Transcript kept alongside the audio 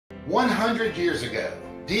100 years ago,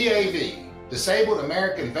 DAV, Disabled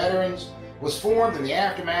American Veterans, was formed in the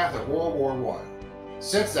aftermath of World War I.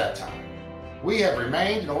 Since that time, we have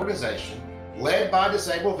remained an organization led by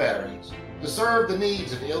disabled veterans to serve the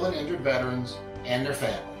needs of ill and injured veterans and their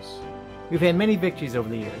families. We've had many victories over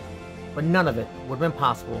the years, but none of it would have been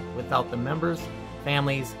possible without the members,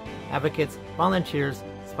 families, advocates, volunteers,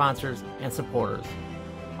 sponsors, and supporters.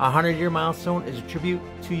 Our 100-year milestone is a tribute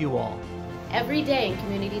to you all. Every day in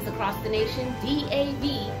communities across the nation, DAV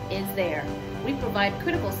is there. We provide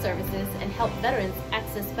critical services and help veterans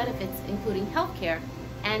access benefits including health care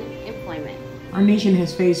and employment. Our nation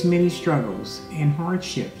has faced many struggles and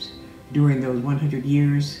hardships during those 100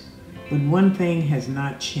 years, but one thing has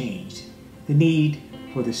not changed: the need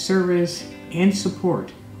for the service and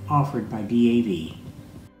support offered by DAV.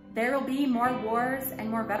 There will be more wars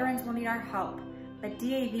and more veterans will need our help, but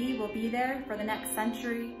DAV will be there for the next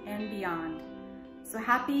century and beyond. So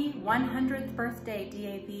happy 100th birthday,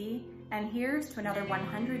 DAV, and here's to another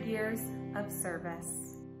 100 years of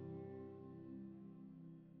service.